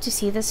just have to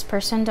see this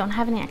person. Don't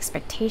have any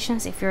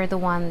expectations. If you're the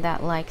one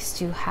that likes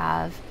to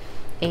have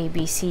A,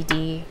 B, C,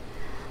 D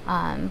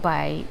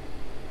by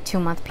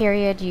 2-month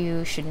period,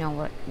 you should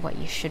know what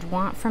you should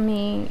want from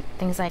me,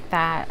 things like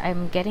that.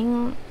 I'm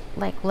getting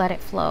like let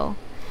it flow.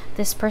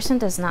 This person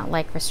does not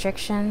like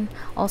restriction.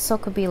 Also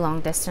could be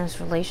long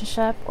distance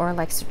relationship or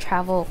likes to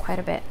travel quite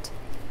a bit.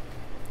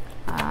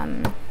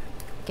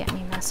 Get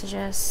me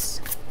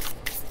messages.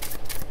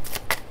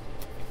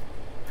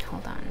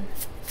 Hold on.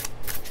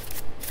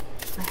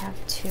 I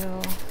have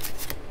to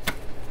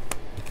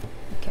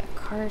get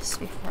cards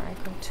before I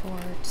go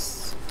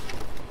towards.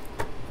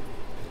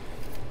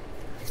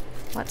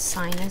 What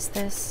sign is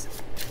this?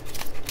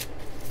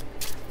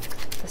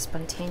 The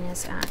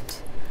spontaneous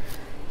act.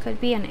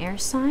 Could be an air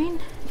sign.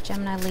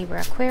 Gemini,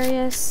 Libra,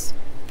 Aquarius.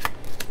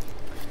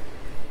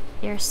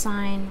 Air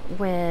sign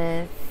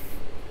with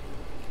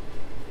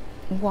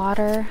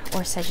water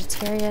or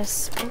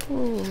Sagittarius.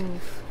 Ooh.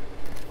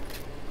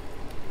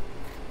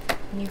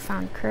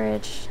 Newfound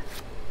courage.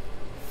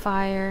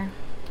 Fire.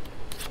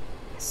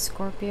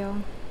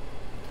 Scorpio.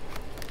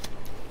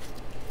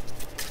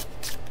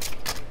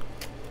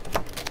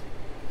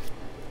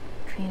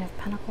 Queen of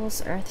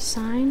Pentacles, earth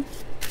sign.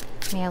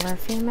 Male or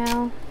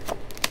female.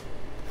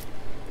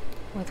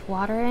 with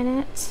water in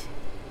it,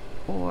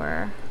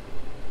 or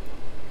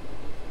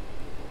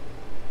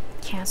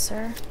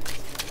Cancer.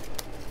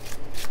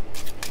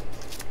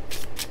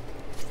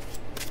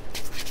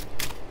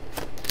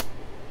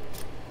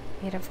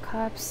 Eight of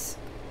Cups,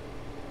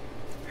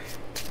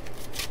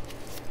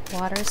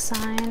 water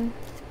sign.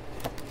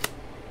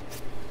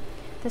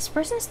 This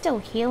person's still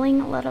healing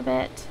a little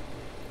bit.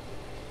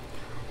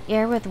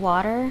 Air with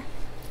water.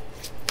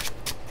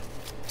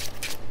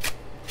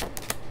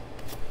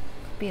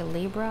 Could be a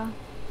Libra,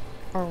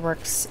 or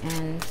works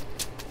in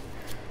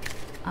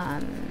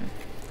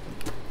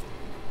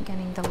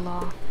getting the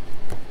law.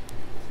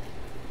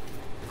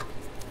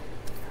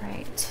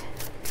 Right.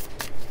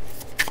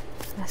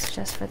 That's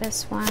just for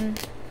this one.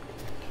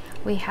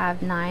 We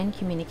have 9,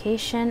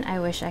 communication. I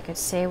wish I could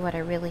say what I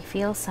really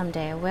feel.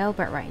 Someday I will,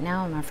 but right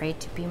now I'm afraid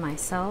to be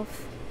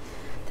myself.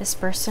 This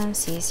person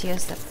sees you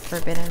as the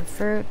forbidden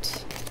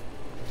fruit.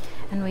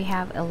 And we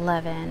have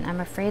 11. I'm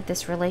afraid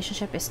this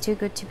relationship is too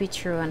good to be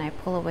true, and I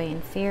pull away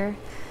in fear.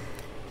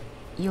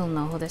 You'll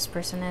know who this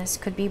person is.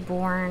 Could be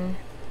born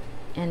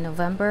in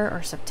November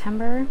or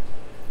September.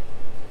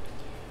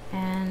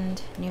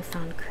 And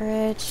newfound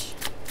courage.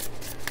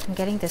 I'm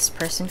getting this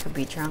person could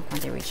be drunk when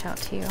they reach out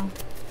to you.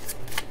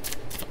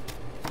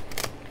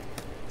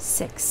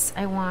 6.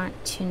 I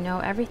want to know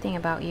everything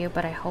about you,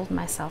 but I hold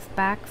myself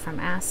back from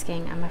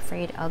asking. I'm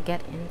afraid I'll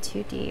get in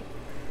too deep.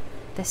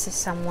 This is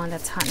someone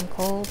that's hot and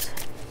cold.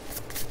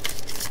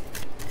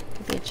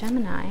 Could be a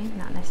Gemini,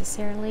 not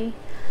necessarily.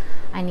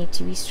 I need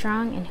to be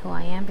strong in who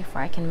I am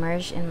before I can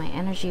merge in my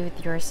energy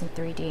with yours in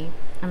 3D.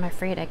 I'm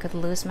afraid I could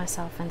lose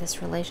myself in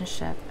this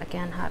relationship.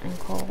 Again, hot and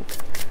cold.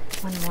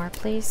 One more,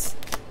 please.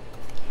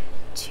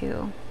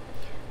 2.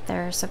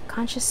 There are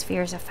subconscious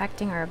fears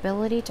affecting our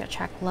ability to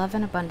attract love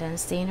and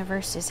abundance. The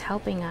universe is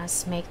helping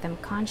us make them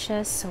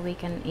conscious so we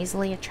can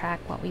easily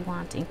attract what we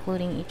want,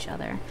 including each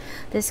other.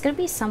 This could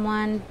be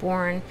someone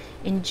born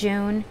in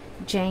June,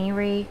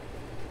 January,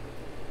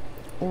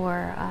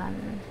 or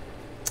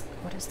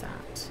what is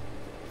that?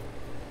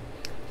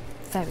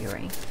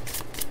 February.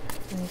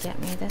 Can you get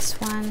me this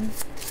one?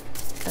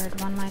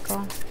 Third one,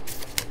 Michael.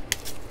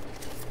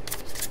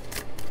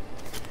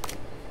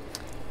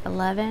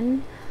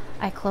 11.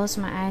 I close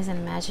my eyes and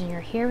imagine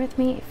you're here with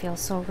me. It feels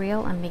so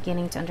real. I'm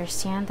beginning to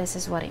understand this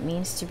is what it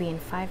means to be in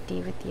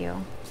 5D with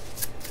you.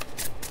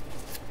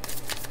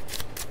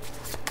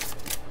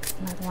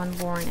 Another one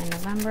born in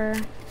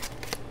November.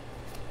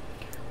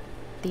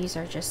 These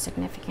are just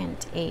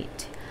significant.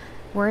 8.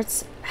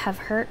 Words have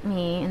hurt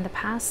me in the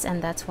past,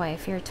 and that's why I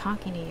fear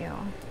talking to you.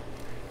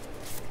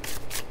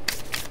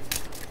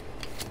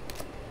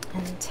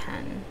 And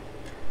 10.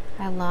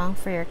 I long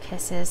for your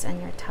kisses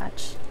and your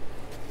touch.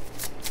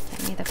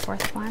 Get me the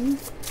fourth one.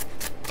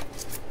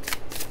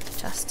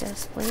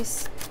 Justice,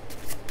 please.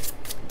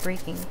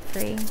 Breaking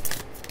free.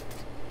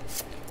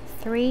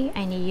 3.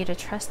 I need you to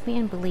trust me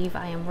and believe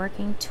I am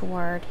working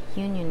toward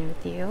union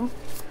with you.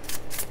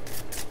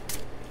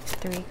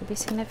 3 could be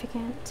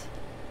significant.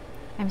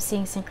 I'm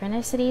seeing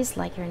synchronicities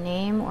like your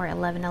name or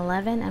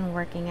 1111 and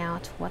working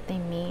out what they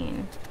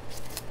mean.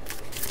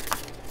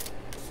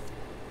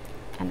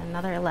 And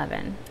another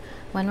 11.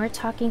 When we're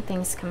talking,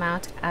 things come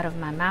out of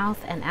my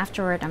mouth, and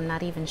afterward I'm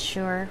not even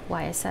sure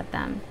why I said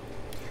them.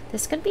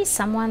 This could be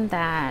someone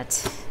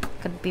that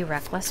could be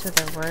reckless with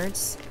their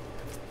words.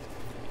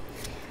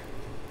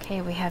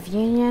 Okay, we have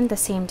union. The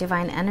same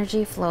divine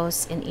energy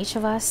flows in each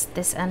of us.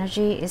 This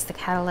energy is the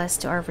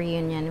catalyst to our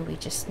reunion. We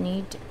just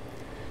need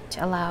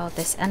to allow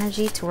this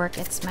energy to work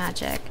its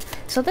magic.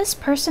 So this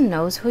person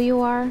knows who you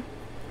are.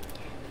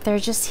 They're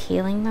just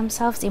healing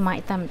themselves. It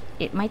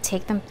might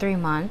take them 3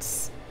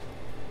 months.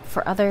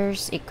 For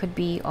others, it could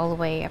be all the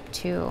way up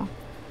to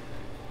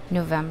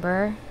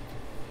November.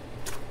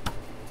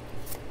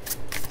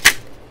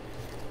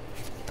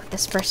 But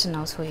this person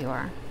knows who you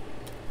are.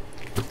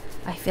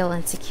 I feel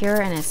insecure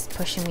and it's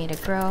pushing me to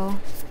grow.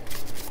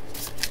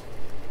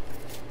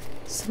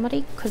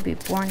 Somebody could be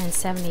born in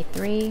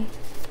 73,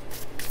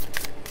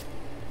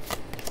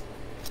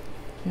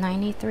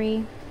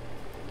 93.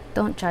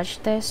 Don't judge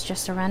this,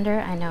 just surrender.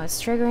 I know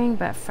it's triggering,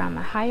 but from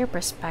a higher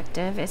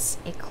perspective, it's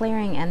a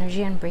clearing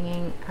energy and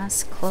bringing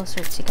us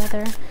closer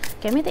together.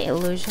 Give me the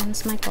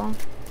illusions, Michael.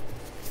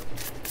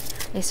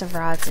 Ace of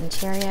Rods and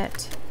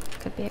Chariot.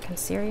 Could be a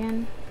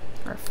Cancerian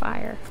or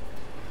fire.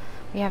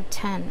 We have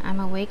 10.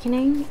 I'm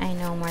awakening. I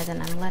know more than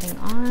I'm letting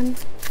on.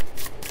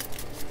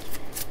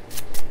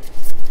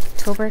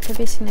 October could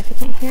be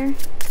significant here.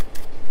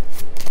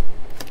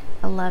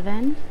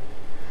 11.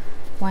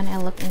 When I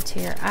look into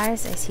your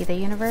eyes, I see the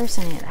universe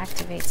and it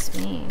activates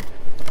me.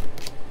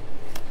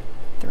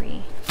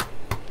 3.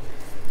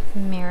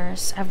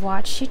 Mirrors. I've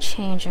watched you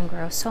change and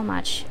grow so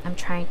much. I'm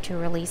trying to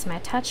release my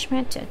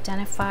attachment to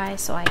identify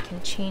so I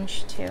can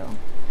change too.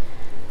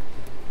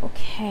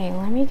 Okay,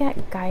 let me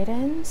get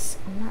guidance.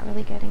 I'm not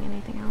really getting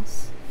anything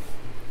else.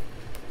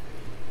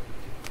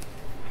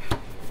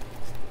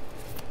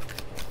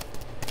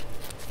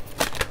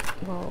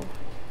 Whoa.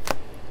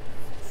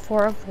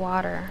 4 of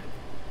water.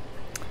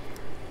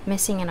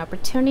 missing an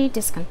opportunity,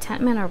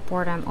 discontentment, or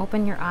boredom.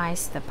 Open your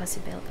eyes to the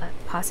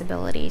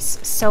possibilities.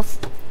 So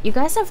you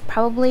guys have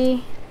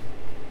probably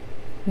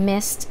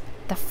missed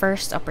the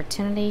first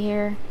opportunity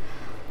here,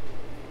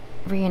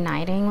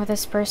 reuniting with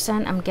this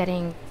person. I'm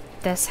getting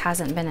this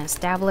hasn't been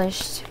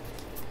established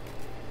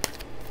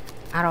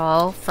at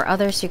all. For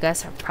others, you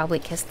guys have probably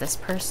kissed this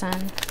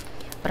person,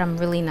 but I'm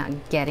really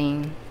not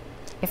getting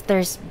if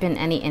there's been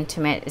any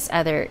intimate. It's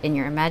either in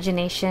your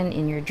imagination,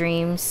 in your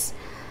dreams,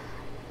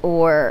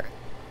 or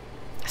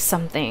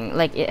something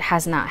like it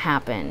has not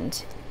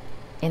happened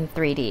in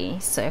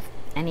 3D. So if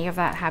any of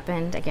that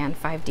happened, again,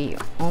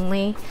 5D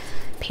only.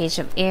 Page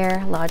of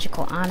Air,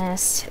 logical,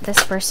 honest.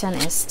 This person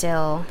is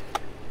still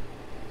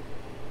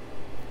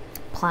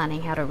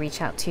planning how to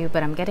reach out to you,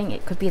 but I'm getting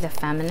it could be the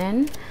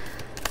feminine,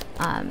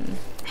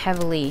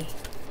 heavily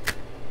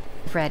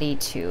ready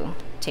to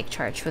take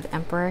charge with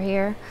Emperor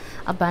here.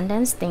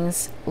 Abundance,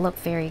 things look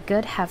very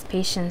good. Have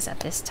patience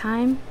at this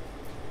time.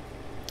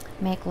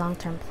 Make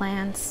long-term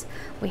plans.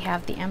 We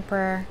have the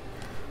Emperor,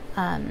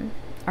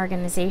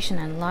 organization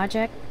and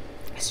logic,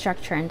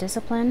 structure and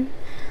discipline.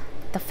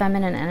 The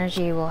feminine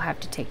energy will have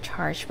to take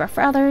charge, but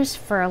for others,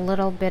 for a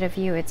little bit of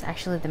you, it's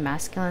actually the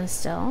masculine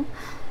still,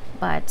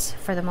 but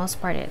for the most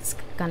part, it's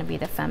going to be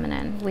the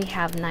feminine. We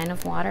have 9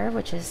 of water,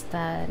 which is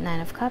the 9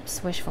 of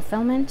cups, wish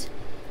fulfillment.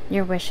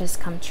 Your wishes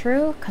come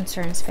true,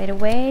 concerns fade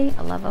away,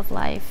 a love of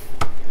life.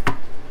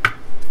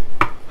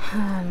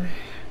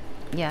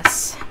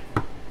 Yes,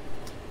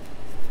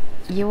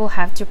 you will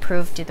have to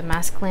prove to the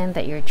masculine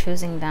that you're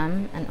choosing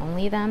them and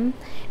only them.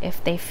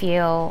 If they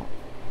feel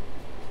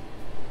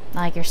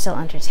like you're still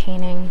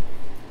entertaining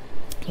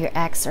your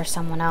ex or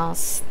someone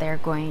else, they're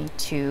going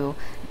to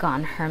go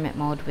on hermit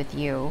mode with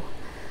you.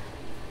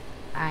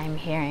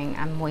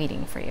 I'm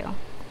waiting for you.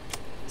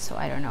 So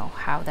I don't know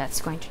how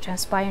that's going to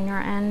transpire on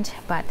your end,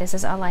 but this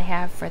is all I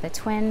have for the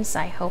twins.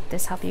 I hope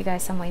this helped you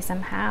guys some way,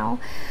 somehow.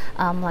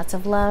 Lots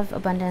of love,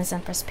 abundance,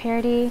 and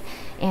prosperity,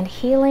 and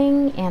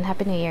healing, and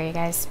Happy New Year, you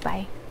guys.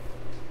 Bye.